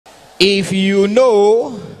If you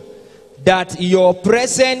know that your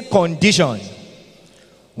present condition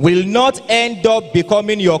will not end up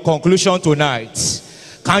becoming your conclusion tonight,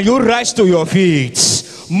 can you rise to your feet,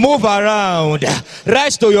 move around,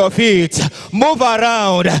 rise to your feet, move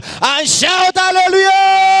around, and shout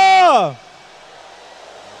hallelujah!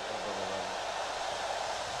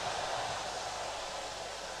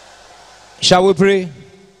 Shall we pray?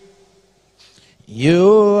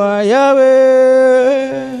 You are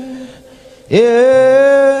Yahweh,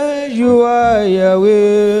 yeah, you are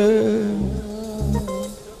Yahweh.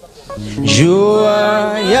 You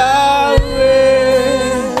are Yahweh,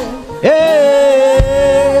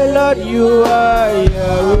 hey, Lord, you are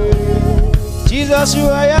Yahweh. Jesus, you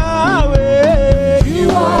are Yahweh. You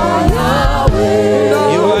are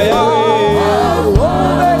Yahweh. You are Yahweh.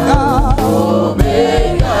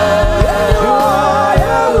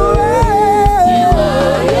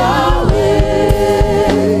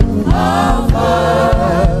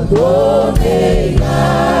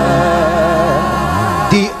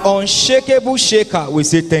 Unshakable shaker, we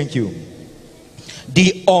say thank you.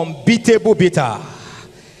 The unbeatable beater,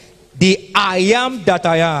 the I am that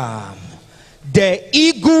I am, the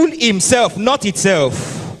eagle himself, not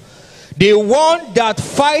itself, the one that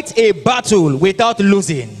fights a battle without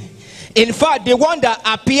losing, in fact the one that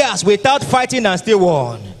appears without fighting and still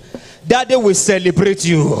won. That day we celebrate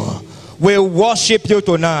you, we worship you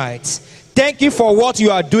tonight. Thank you for what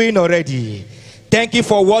you are doing already. Thank you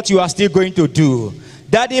for what you are still going to do.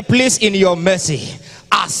 Daddy, please, in your mercy,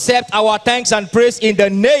 accept our thanks and praise in the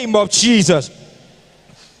name of Jesus.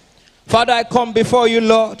 Father, I come before you,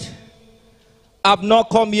 Lord. I've not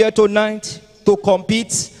come here tonight to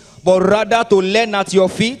compete, but rather to learn at your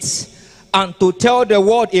feet and to tell the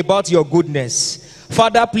world about your goodness.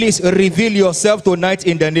 Father, please reveal yourself tonight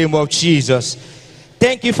in the name of Jesus.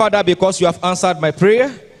 Thank you, Father, because you have answered my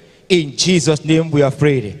prayer. In Jesus' name we have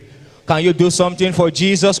prayed. Can you do something for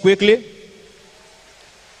Jesus quickly?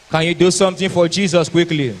 Can you do something for Jesus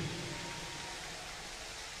quickly?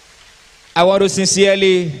 I want to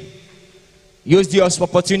sincerely use this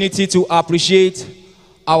opportunity to appreciate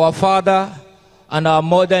our Father and our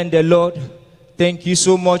Mother in the Lord. Thank you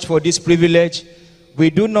so much for this privilege. We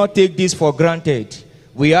do not take this for granted.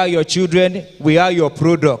 We are your children. We are your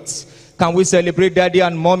products. Can we celebrate Daddy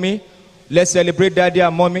and Mommy? Let's celebrate Daddy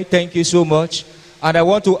and Mommy. Thank you so much. And I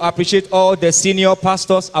want to appreciate all the senior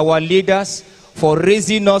pastors, our leaders, for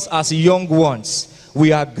raising us as young ones.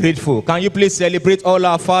 We are grateful. Can you please celebrate all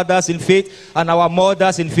our fathers in faith and our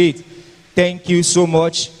mothers in faith? Thank you so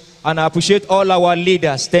much. And I appreciate all our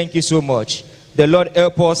leaders. Thank you so much. The Lord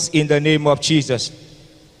help us in the name of Jesus.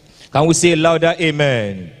 Can we say louder,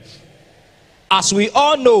 amen? As we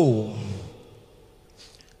all know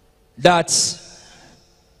that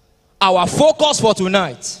our focus for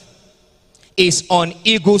tonight is on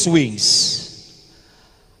eagle's wings.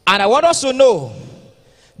 And I want us to know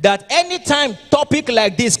that anytime topic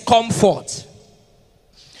like this come forth,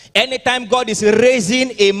 anytime God is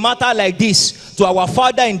raising a matter like this to our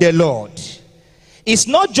Father in the Lord, it's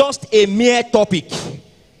not just a mere topic.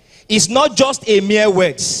 It's not just a mere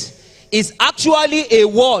words. It's actually a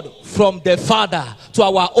word from the Father to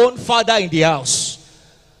our own Father in the house.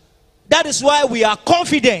 That is why we are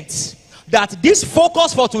confident that this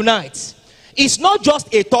focus for tonight is not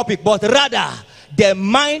just a topic, but rather the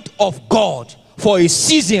mind of God for a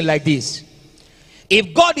season like this.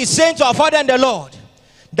 If God is saying to our Father and the Lord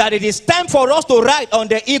that it is time for us to ride on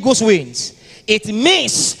the eagle's wings, it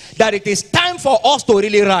means that it is time for us to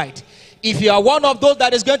really ride. If you are one of those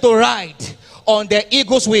that is going to ride on the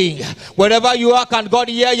eagle's wing, wherever you are, can God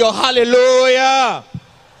hear your hallelujah?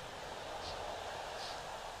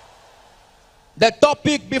 The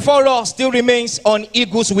topic before us still remains on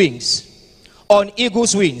eagle's wings. On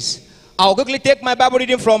eagle's wings. I'll quickly take my Bible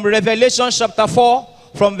reading from Revelation chapter 4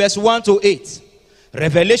 from verse 1 to 8.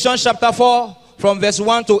 Revelation chapter 4 from verse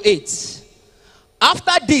 1 to 8.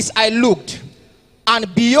 After this I looked,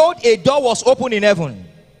 and behold, a door was opened in heaven.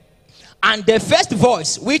 And the first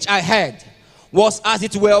voice which I heard was as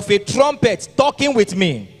it were of a trumpet talking with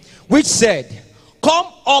me, which said,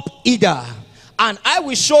 Come up hither, and I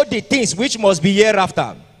will show thee things which must be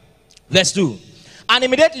hereafter. Verse 2. And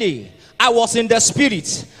immediately I was in the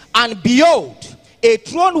spirit, and behold, a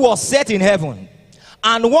throne was set in heaven,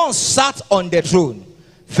 and one sat on the throne.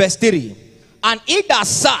 Verse 3. And he that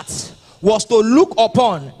sat was to look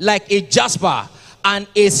upon like a jasper and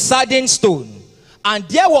a sardine stone. And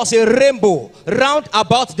there was a rainbow round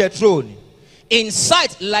about the throne, in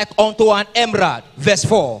sight like unto an emerald. Verse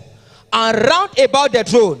 4. And round about the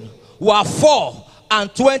throne were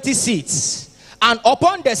 24 seats, And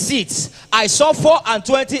upon the seats I saw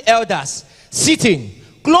 24 elders sitting,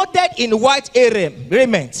 clothed in white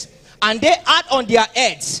raiment, and they had on their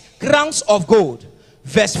heads crowns of gold.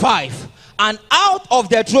 Verse 5. And out of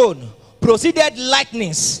the throne proceeded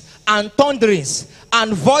lightnings and thunderings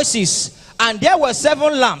and voices, and there were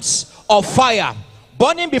 7 lamps of fire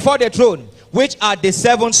burning before the throne, which are the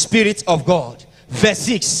 7 spirits of God. Verse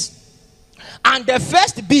 6. And the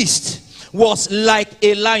first beast was like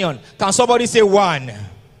a lion. Can somebody say one?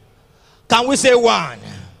 Can we say one?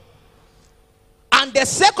 And the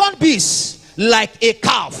second beast like a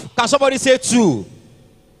calf. Can somebody say two?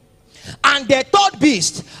 And the third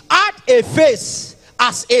beast had a face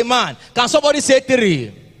as a man. Can somebody say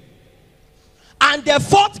three? And the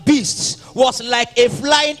fourth beast was like a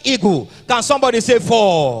flying eagle. Can somebody say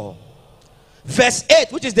four? Verse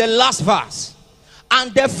 8, which is the last verse.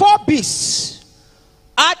 And the 4 beasts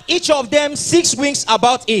had each of them 6 wings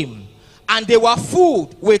about him, and they were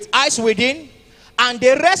full with eyes within, and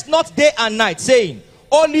they rest not day and night, saying,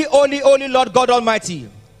 Holy, holy, holy Lord God Almighty,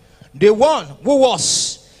 the one who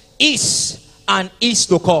was, is, and is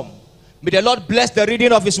to come. May the Lord bless the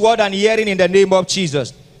reading of his word and hearing in the name of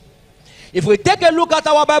Jesus. If we take a look at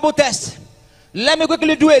our Bible text, let me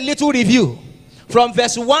quickly do a little review from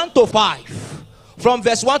verse 1 to 5. From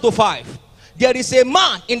verse 1 to 5. There is a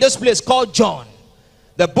man in this place called John.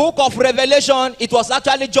 The book of Revelation, it was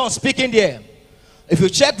actually John speaking there. If you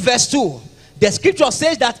check verse 2, the scripture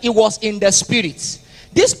says that he was in the spirit.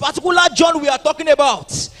 This particular John we are talking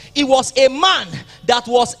about, he was a man that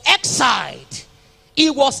was exiled.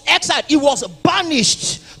 He was exiled. He was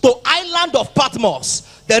banished to island of Patmos.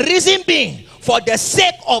 The reason being for the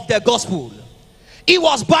sake of the gospel. He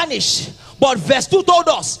was banished. But verse 2 told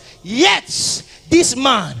us, yet this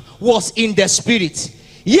man was in the spirit.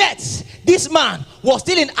 Yet this man was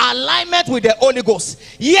still in alignment with the Holy Ghost.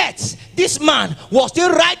 Yet this man was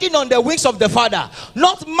still riding on the wings of the Father,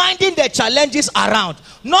 not minding the challenges around,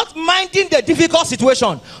 not minding the difficult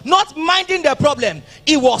situation, not minding the problem.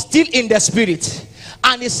 He was still in the spirit.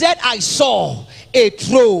 And he said, I saw a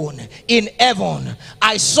throne in heaven.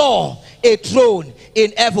 I saw a throne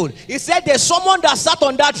in heaven. He said there's someone that sat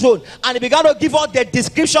on that throne, and he began to give out the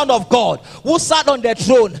description of God who sat on the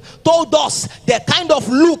throne, told us the kind of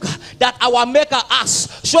look that our maker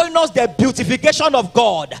has, showing us the beautification of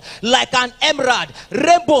God like an emerald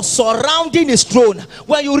rainbow surrounding his throne.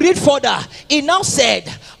 When you read further, he now said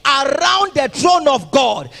around the throne of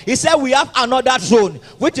God, he said we have another throne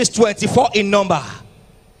which is 24 in number.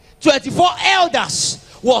 24 elders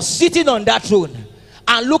was sitting on that throne.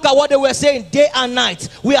 And look at what they were saying day and night.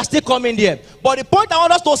 We are still coming there. But the point I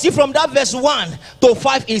want us to see from that verse 1 to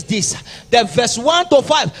 5 is this. The verse 1 to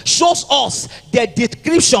 5 shows us the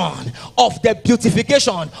description of the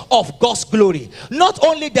beautification of God's glory. Not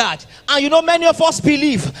only that, and you know, many of us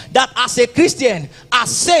believe that as a Christian,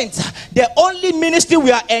 as saints, the only ministry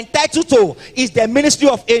we are entitled to is the ministry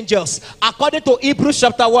of angels. According to Hebrews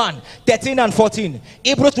chapter 1, 13 and 14.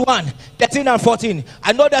 Hebrews 1, 13 and 14.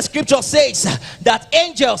 I know the scripture says that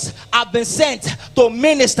angels have been sent to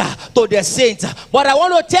minister to the saints. But I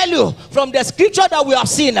want to tell you from the scripture that we have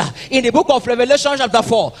seen in the book of Revelation chapter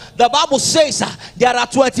 4, the Bible says there are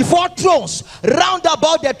 24 thrones round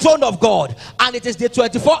about the throne of God, and it is the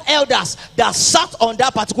 24 elders that sat on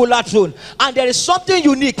that particular throne. And there is something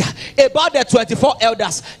unique about the 24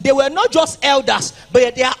 elders. They were not just elders,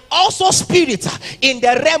 but they are also spirits in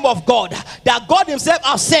the realm of God that God himself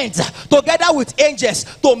has sent together with angels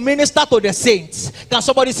to minister to the saints. Can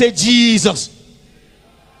somebody say Jesus?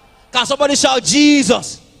 Can somebody shout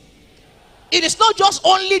Jesus? It is not just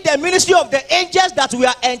only the ministry of the angels that we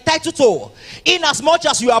are entitled to. In as much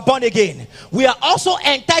as you are born again, we are also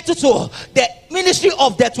entitled to the ministry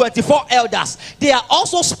of the 24 elders. They are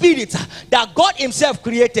also spirits that God himself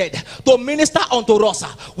created to minister unto us.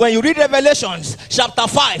 When you read Revelation chapter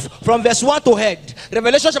 5 from verse 1 to end,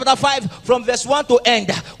 Revelation chapter 5 from verse 1 to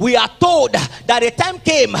end, we are told that a time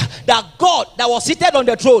came that God that was seated on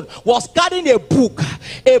the throne was carrying a book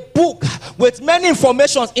with many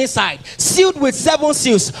informations inside, sealed with 7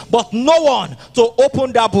 seals, but no one to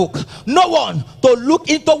open that book, no one to look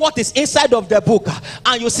into what is inside of the book.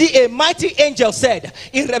 And you see a mighty angel said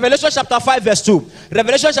in Revelation chapter 5 verse 2,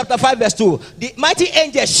 Revelation chapter 5 verse 2, the mighty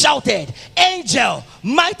angel shouted, angel,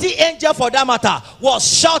 mighty angel for that matter, was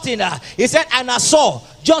shouting. He said, and I saw,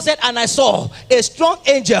 John said, and I saw a strong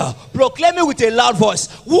angel proclaiming with a loud voice,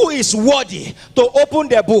 who is worthy to open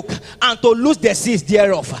the book and to loose the seals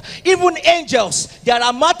thereof. Even angels, there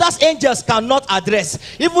are matters angels cannot address.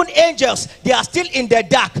 Even angels, they are still in the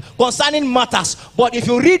dark concerning matters. But if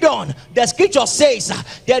you read on, the scripture says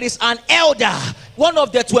there is an elder one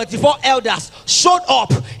of the 24 elders showed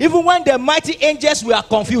up. Even when the mighty angels were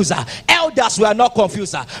confused, elders were not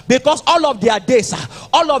confused, because all of their days,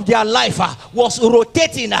 all of their life was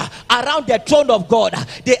rotating around the throne of God.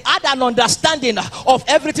 They had an understanding of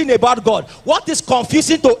everything about God. What is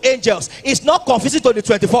confusing to angels is not confusing to the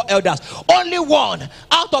 24 elders. Only one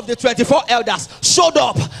out of the 24 elders showed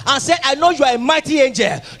up and said, I know you are a mighty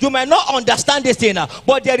angel. You may not understand this thing,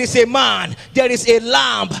 but there is a man, there is a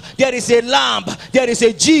lamb, there is a lamb, there is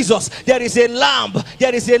a Jesus, there is a lamb,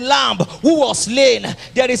 there is a lamb who was slain,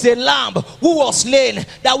 there is a lamb who was slain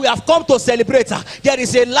that we have come to celebrate. There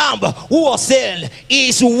is a lamb who was slain. He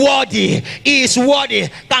is worthy. He is worthy.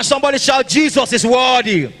 Can somebody shout, Jesus is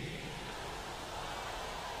worthy?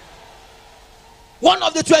 One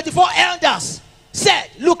of the 24 elders said,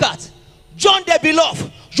 look at John the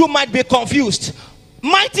beloved, you might be confused.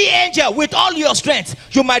 Mighty angel, with all your strength,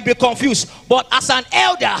 you might be confused. But as an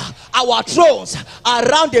elder, our thrones are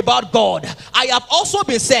round about God. I have also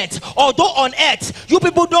been sent. Although on earth, you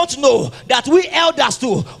people don't know that we elders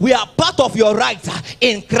too, we are part of your right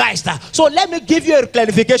in Christ. So let me give you a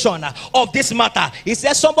clarification of this matter. He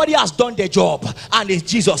says somebody has done the job, and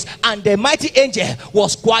it's Jesus. And the mighty angel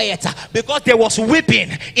was quiet because there was weeping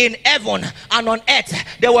in heaven and on earth.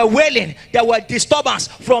 There were wailing, there were disturbance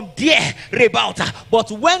from there about. But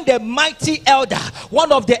when the mighty elder,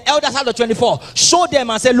 one of the elders out of 24, showed them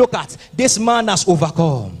and said, look at, this man has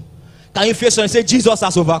overcome. Can you face and say, Jesus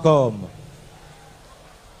has overcome?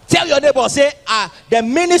 Tell your neighbor, say, the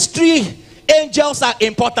ministry angels are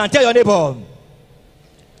important. Tell your neighbor.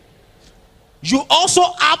 You also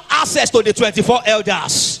have access to the 24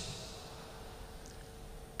 elders.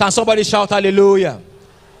 Can somebody shout hallelujah?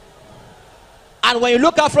 And when you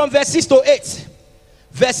look at from verse 6 to 8,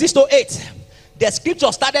 verse 6 to 8, the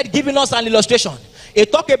scripture started giving us an illustration.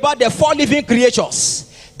 It talked about the 4 living creatures.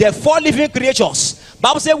 The 4 living creatures.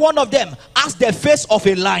 Bible says one of them has the face of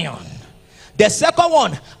a lion. The second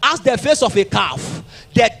one has the face of a calf.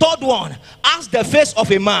 The third one has the face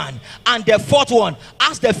of a man. And the fourth one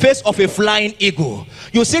has the face of a flying eagle.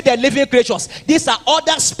 You see the living creatures. These are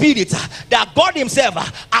other spirits that God himself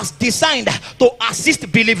has designed to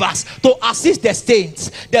assist believers, to assist the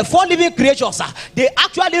saints. The 4 living creatures, they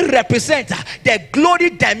actually represent the glory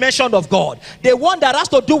dimension of God. The one that has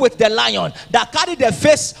to do with the lion, that carry the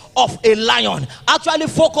face of a lion, actually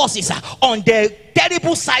focuses on the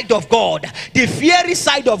terrible side of God, the fiery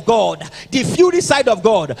side of God, the fury side of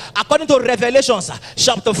God. According to Revelations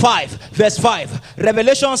chapter 5 verse 5,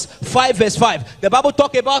 Revelations 5 verse 5, the Bible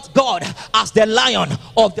talks about God as the lion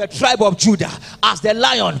of the tribe of Judah, as the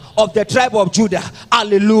lion of the tribe of Judah.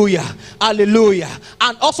 Hallelujah, hallelujah.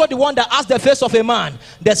 And also the one that has the face of a man,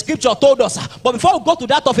 the scripture told us. But before we go to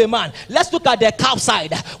that of a man, let's look at the calf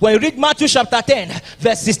side. When you read Matthew chapter 10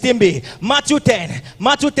 verse 16b, Matthew 10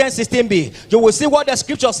 16b, you will see what the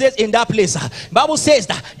scripture says in that place. Bible says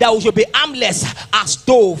that we should be harmless as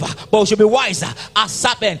dove, but we should be wise as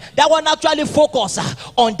serpent. That one actually focus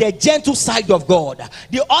on the gentle side of God.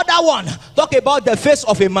 The other one talk about the face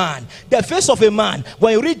of a man. The face of a man,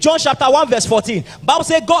 when you read John chapter 1 verse 14, Bible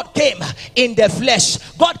says God came in the flesh.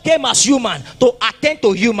 God came as human to attend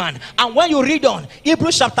to human. And when you read on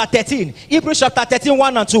Hebrews chapter 13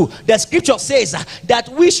 1 and 2, the scripture says that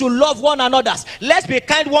we should love one another. Let's be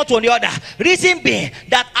kind one to the other. Reason being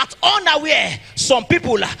that at unaware, some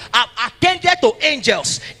people have attended to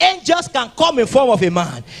angels. Angels can come in form of a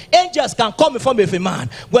man. Angels can come in form of a man.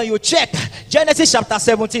 When you check Genesis chapter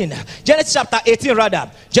 17, Genesis chapter 18 rather,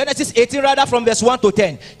 Genesis 18 rather from verse 1 to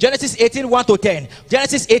 10, Genesis 18 1 to 10,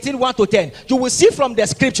 Genesis 18 1 to 10, you will see from the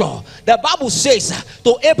scripture, the Bible says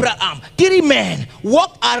to Abraham, 3 men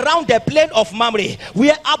walked around the plain of Mamre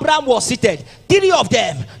where Abraham was seated. 3 of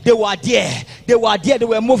them, they were there, they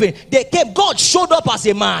were moving, they came. God showed up as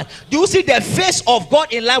a man. Do you see the face of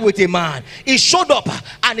God in line with a man? He showed up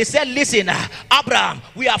and he said, listen, Abraham,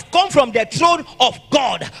 we have come from the throne of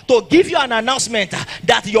God to give you an announcement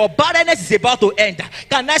that your barrenness is about to end.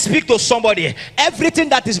 Can I speak to somebody? Everything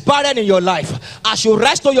that is barren in your life, as you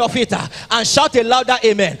rise to your feet and shout a louder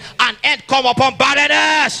amen, an end come upon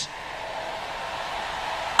barrenness.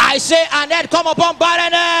 I say an end come upon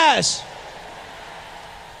barrenness.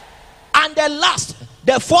 And the last,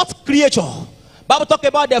 the 4th creature, Bible talk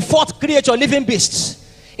about the 4th creature, living beasts.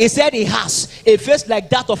 He said he has a face like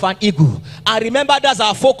that of an eagle. And remember, that's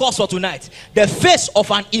our focus for tonight, the face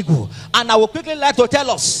of an eagle. And I will quickly like to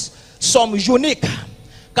tell us some unique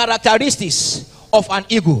characteristics of an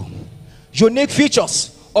eagle, unique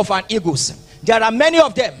features of an eagle. There are many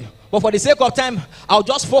of them, but for the sake of time, I'll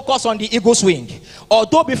just focus on the eagle's wing.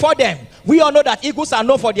 Although before them, we all know that eagles are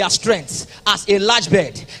known for their strength as a large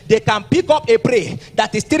bird. they can pick up a prey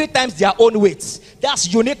that is 3 times their own weight.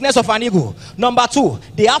 That's uniqueness of an eagle. Number 2,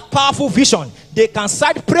 they have powerful vision. They can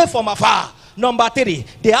sight prey from afar. Number 3,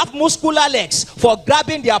 they have muscular legs for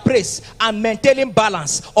grabbing their prey and maintaining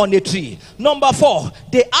balance on a tree. Number 4,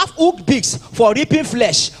 they have hooked beaks for ripping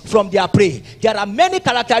flesh from their prey. There are many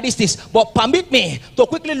characteristics, but permit me to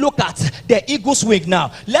quickly look at the eagle's wing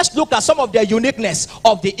now. Let's look at some of the uniqueness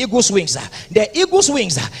of the eagle's wings. The eagle's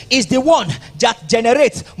wings is the one that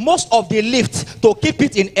generates most of the lift to keep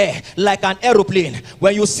it in air, like an aeroplane.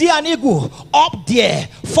 When you see an eagle up there,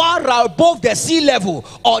 far above the sea level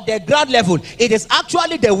or the ground level, it is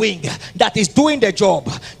actually the wing that is doing the job.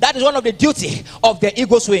 That is one of the duty of the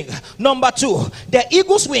eagle's wing. Number 2, the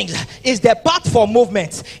eagle's wing is the path for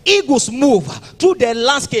movement. Eagles move through the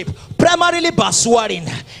landscape primarily by soaring.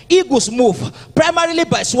 Eagles move primarily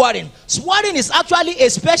by soaring. Soaring is actually a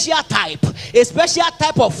special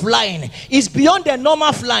type of flying. It's beyond the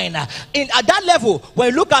normal flying. At that level, when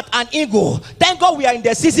you look at an eagle, thank God we are in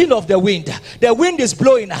the season of the wind. The wind is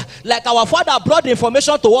blowing. Like our father brought the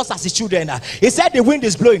information to us as his children. He said the wind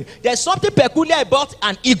is blowing. There's something peculiar about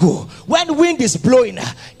an eagle. When wind is blowing,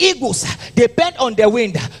 eagles depend on the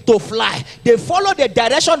wind to fly. They follow the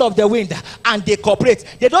direction of the wind and they cooperate.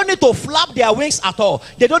 They don't need to flap their wings at all.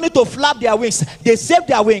 They don't need to flap their wings. They save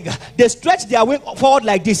their wing. They stretch their wing forward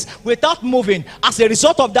like this without moving. As a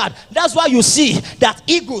result of that, that's why you see that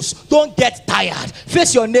eagles don't get tired.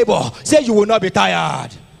 Face your neighbor. Say, you will not be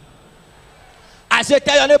tired. I say,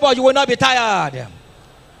 tell your neighbor, you will not be tired.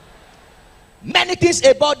 Many things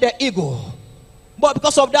about the eagle, but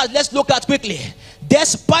because of that, let's look at quickly.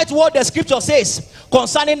 Despite what the scripture says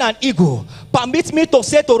concerning an eagle, permit me to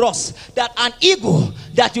say to us that an eagle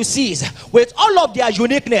that you see, with all of their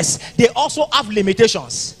uniqueness, they also have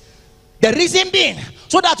limitations. The reason being,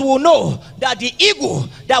 so that we will know that the eagle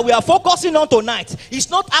that we are focusing on tonight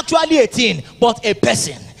is not actually a thing, but a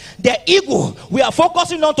person. The eagle we are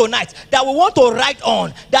focusing on tonight, that we want to ride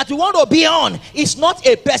on, that we want to be on, is not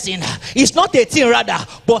a person. It's not a thing rather,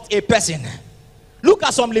 but a person. Look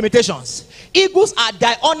at some limitations. Eagles are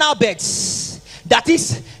diurnal birds. That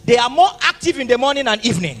is, they are more active in the morning and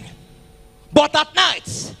evening. But at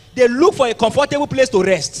night, they look for a comfortable place to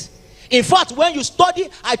rest. In fact, when you study,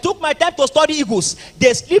 I took my time to study eagles.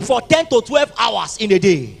 They sleep for 10 to 12 hours in a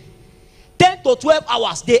day. 10 to 12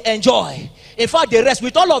 hours they enjoy. In fact, they rest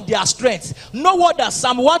with all of their strength. No wonder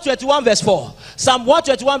Psalm 121 verse 4. Psalm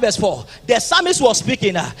 121 verse 4. The psalmist was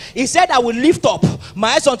speaking. He said, I will lift up my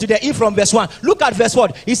eyes unto the hill from verse 1. Look at verse 4.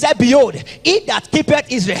 He said, behold, he that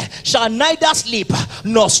keepeth Israel shall neither sleep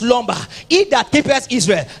nor slumber. He that keepeth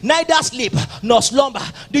Israel neither sleep nor slumber.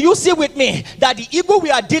 Do you see with me that the eagle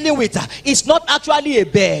we are dealing with is not actually a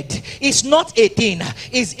bird? It's not a thing.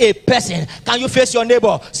 It's a person. Can you face your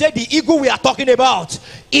neighbor? Say, the eagle we are talking about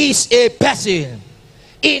is a person.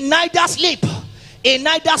 He neither sleep, he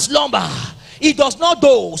neither slumber. He does not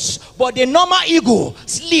doze, but the normal eagle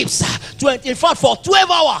sleeps in fact for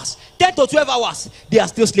 12 hours, 10 to 12 hours, they are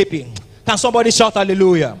still sleeping. Can somebody shout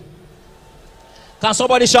hallelujah? Can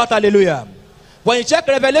somebody shout hallelujah? When you check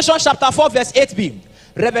Revelation chapter 4 verse 8b,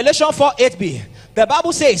 Revelation 4 8b, the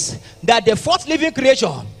Bible says that the fourth living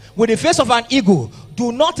creature with the face of an eagle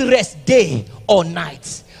do not rest day or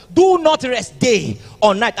night. Do not rest day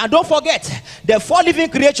or night. And don't forget, the 4 living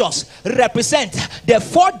creatures represent the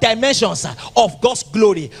 4 dimensions of God's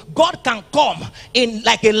glory. God can come in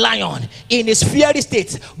like a lion in his fiery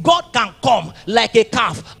state. God can come like a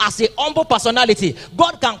calf as a humble personality.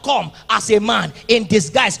 God can come as a man in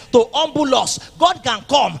disguise to humble us. God can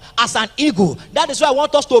come as an eagle. That is why I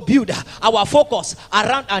want us to build our focus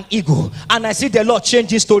around an eagle. And I see the Lord change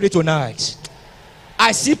his story tonight.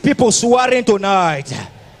 I see people swearing tonight.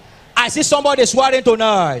 I see somebody swearing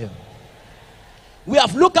tonight. We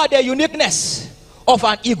have looked at the uniqueness of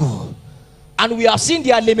an eagle and we have seen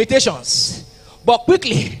their limitations. But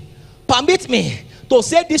quickly, permit me to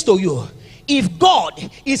say this to you. If God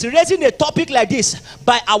is raising a topic like this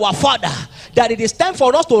by our Father, that it is time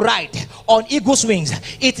for us to ride on eagle's wings,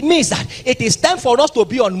 it means that it is time for us to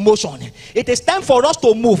be on motion. It is time for us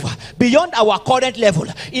to move beyond our current level.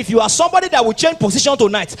 If you are somebody that will change position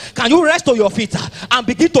tonight, can you rest on your feet and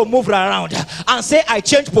begin to move around and say, I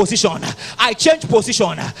change position, I change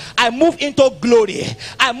position, I move into glory,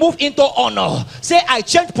 I move into honor. Say, I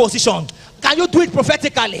change position. Can you do it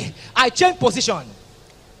prophetically? I change position.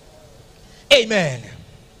 Amen.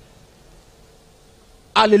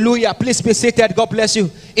 Hallelujah. Please be seated. God bless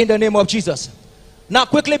you in the name of Jesus. Now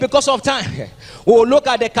quickly, because of time, we will look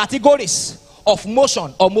at the categories of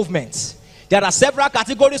motion or movement. There are several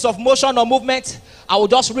categories of motion or movement. I will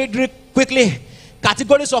just read quickly.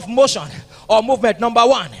 Categories of motion or movement. Number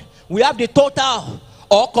 1, we have the total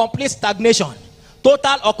or complete stagnation.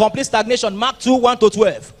 Total or complete stagnation. Mark 2, 1 to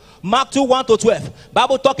 12. Mark 2, 1 to 12.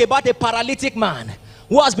 Bible talk about a paralytic man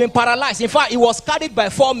who has been paralyzed. In fact, he was carried by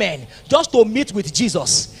 4 men just to meet with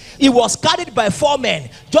Jesus. He was carried by 4 men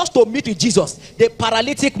just to meet with Jesus. The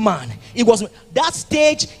paralytic man. That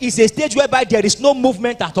stage is a stage whereby there is no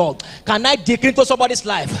movement at all. Can I decree into somebody's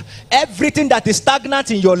life? Everything that is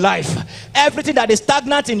stagnant in your life, everything that is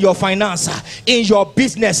stagnant in your finance, in your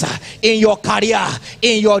business, in your career,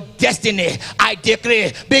 in your destiny, I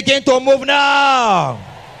decree, begin to move now.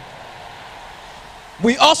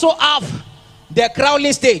 We also have the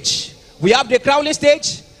crawling stage. We have the crawling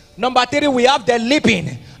stage. Number 3, we have the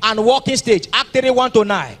leaping and walking stage. Act 3, 1 to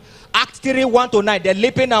 9. Act 3, 1 to 9. The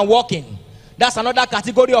leaping and walking. That's another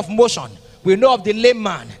category of motion. We know of the lame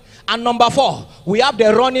man. And number 4, we have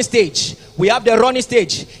the running stage. We have the running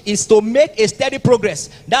stage is to make a steady progress.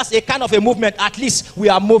 That's a kind of a movement. At least we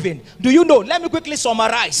are moving. Do you know? Let me quickly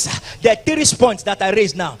summarize the 3 points that I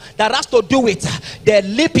raised now. That has to do with the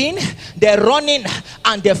leaping, the running,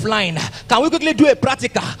 and the flying. Can we quickly do a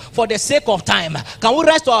practical for the sake of time? Can we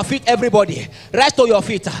rise to our feet, everybody? Rise to your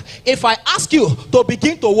feet. If I ask you to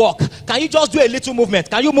begin to walk, can you just do a little movement?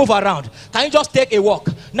 Can you move around? Can you just take a walk?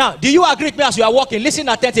 Now, do you agree with me as you are walking? Listen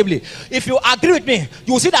attentively. If you agree with me,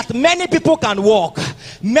 you will see that many people can walk.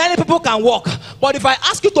 Many people can walk. But if I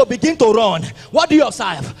ask you to begin to run, what do you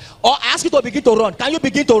observe? Or I ask you to begin to run, can you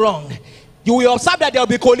begin to run? You will observe that there will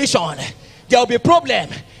be collision. There will be problem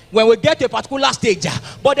when we get to a particular stage.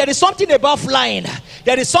 But there is something about flying.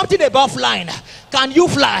 There is something about flying. Can you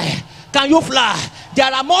fly? Can you fly?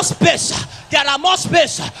 There are more space. There are more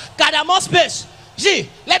space. There are more space. See,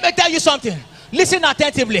 let me tell you something. Listen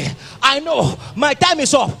attentively. I know my time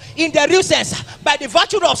is up. In the real sense, by the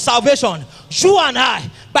virtue of salvation, you and I,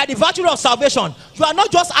 by the virtue of salvation, you are not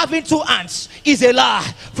just having 2 hands. It's a lie.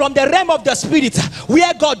 From the realm of the spirit,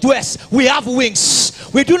 where God dwells, we have wings.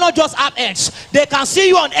 We do not just have hands. They can see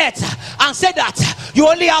you on earth and say that you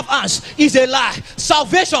only have hands. It's a lie.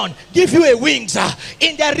 Salvation gives you a wings.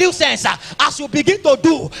 In the real sense, as you begin to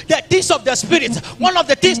do the things of the spirit, one of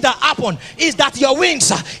the things that happen is that your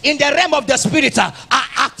wings in the realm of the spirit are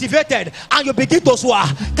activated and you begin to soar.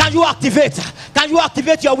 Can you activate? Can you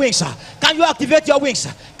activate your wings? Can you activate your wings?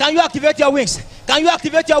 Can you activate your wings? Can you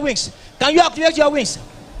activate your wings? Can you activate your wings?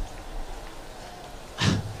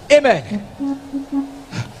 Amen.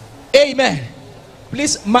 Amen.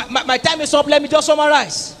 Please, my time is up. Let me just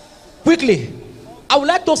summarize quickly. I would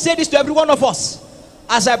like to say this to every one of us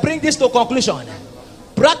as I bring this to conclusion.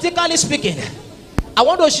 Practically speaking, I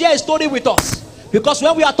want to share a story with us, because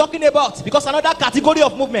when we are talking about, because another category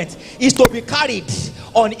of movement is to be carried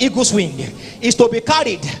on eagle's wing. Is to be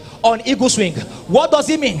carried on eagle's wing. What does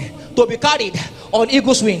it mean to be carried on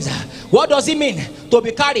eagle's wings? What does it mean to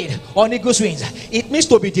be carried on eagle's wings? It means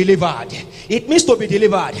to be delivered. It means to be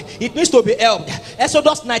delivered. It means to be helped.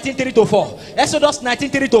 Exodus 19:3-4. Exodus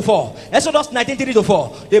 19:3-4. Exodus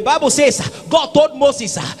 19:3-4. The Bible says, God told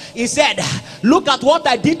Moses, he said, look at what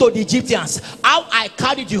I did to the Egyptians, how I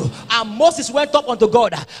carried you. And Moses went up unto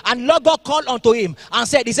God, and Lord God called unto him and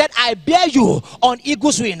said, he said, I bear you on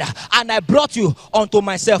eagle's wing, and I brought you unto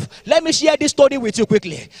myself. Let me share this story with you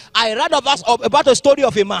quickly. I read about a story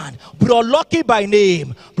of a man, Bro Lucky by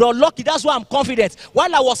name. Bro Lucky, that's why I'm confident.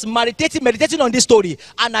 While I was meditating on this story,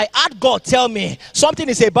 and I had God tell me something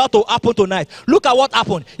is about to happen tonight. Look at what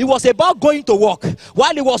happened. It was about going to work.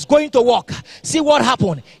 While he was going to work, see what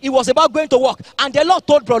happened. It was about going to work, and the Lord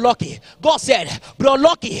told Bro Lucky, God said, Bro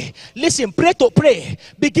Lucky, listen, pray.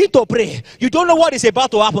 Begin to pray. You don't know what is about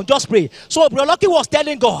to happen, just pray. So Bro Lucky was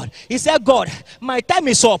telling God, he said, God, my time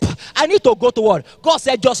is up. I need to go to work. God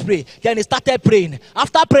said, just pray. Then he started praying.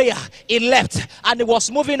 After prayer, he left and he was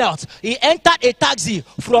moving out. He entered a taxi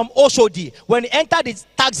from Oshodi. When he entered the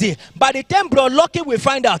taxi, by the time Bro Lucky will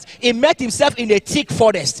find out, he met himself in a thick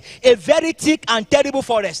forest, a very thick and terrible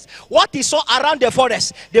forest. What he saw around the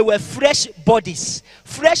forest, they were fresh bodies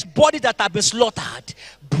that have been slaughtered,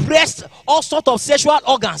 breasts, all sorts of sexual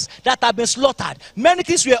organs that have been slaughtered. Many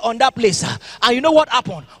things were on that place. And you know what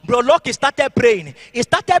happened? Bro Lucky started praying. He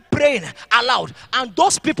started praying aloud, and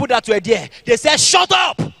those people that were there, they said, shut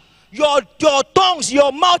up. Your tongues,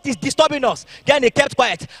 your mouth is disturbing us. Then he kept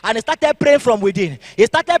quiet and he started praying from within. He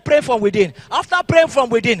started praying from within. After praying from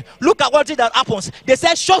within, look at what that happens. They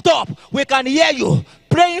said, shut up, we can hear you.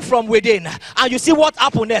 praying from within, and you see what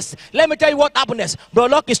happened next. Let me tell you what happened next. Brother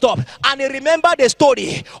Lucky, stop. And he remembered the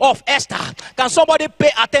story of Esther. Can somebody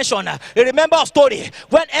pay attention? He remember a story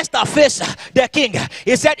when Esther faced the king.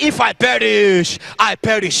 He said, if I perish, I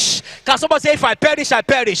perish. Can somebody say, if I perish, I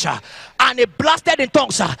perish? And he blasted in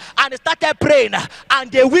tongues, and he started praying,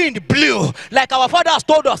 and the wind blew, like our father has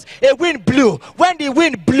told us. A wind blew. When the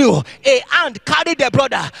wind blew, a hand carried the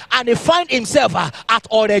brother, and he found himself at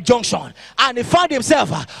Ore Junction. And he found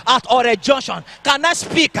himself at Ore Junction. Can I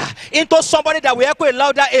speak into somebody that will echo a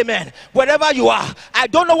louder amen? Wherever you are, I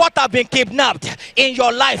don't know what has been kidnapped in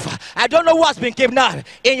your life. I don't know what has been kidnapped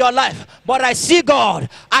in your life, but I see God.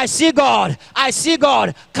 I see God. I see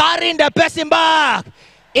God carrying the person back.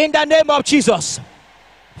 In the name of Jesus.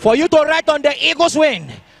 For you to ride on the eagle's wing,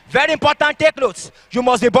 very important, take notes. You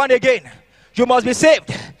must be born again. You must be saved.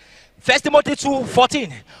 1 Timothy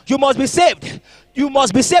 2:14. You must be saved. You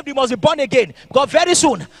must be saved. You must be born again. Because very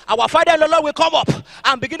soon, our Father and the Lord will come up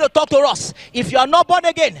and begin to talk to us. If you are not born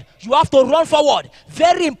again, you have to run forward.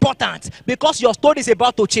 Very important, because your story is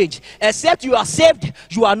about to change. Except you are saved,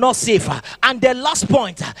 you are not safe. And the last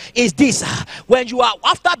point is this: when you are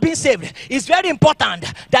after being saved, it's very important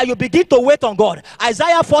that you begin to wait on God.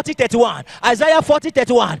 Isaiah 40:31. Isaiah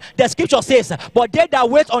 40:31. The scripture says, but they that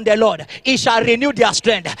wait on the Lord, he shall renew their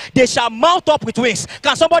strength. They shall mount up with wings.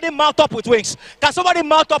 Can somebody mount up with wings? Can somebody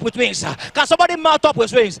mount up with wings? Can somebody mount up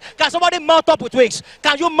with wings? Can somebody mount up with wings?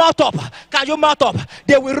 Can you mount up? Can you mount up?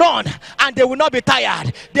 They will run and they will not be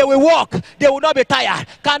tired. They will walk, they will not be tired.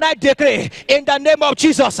 Can I decree in the name of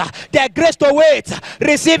Jesus, the grace to wait,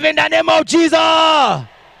 receive in the name of Jesus?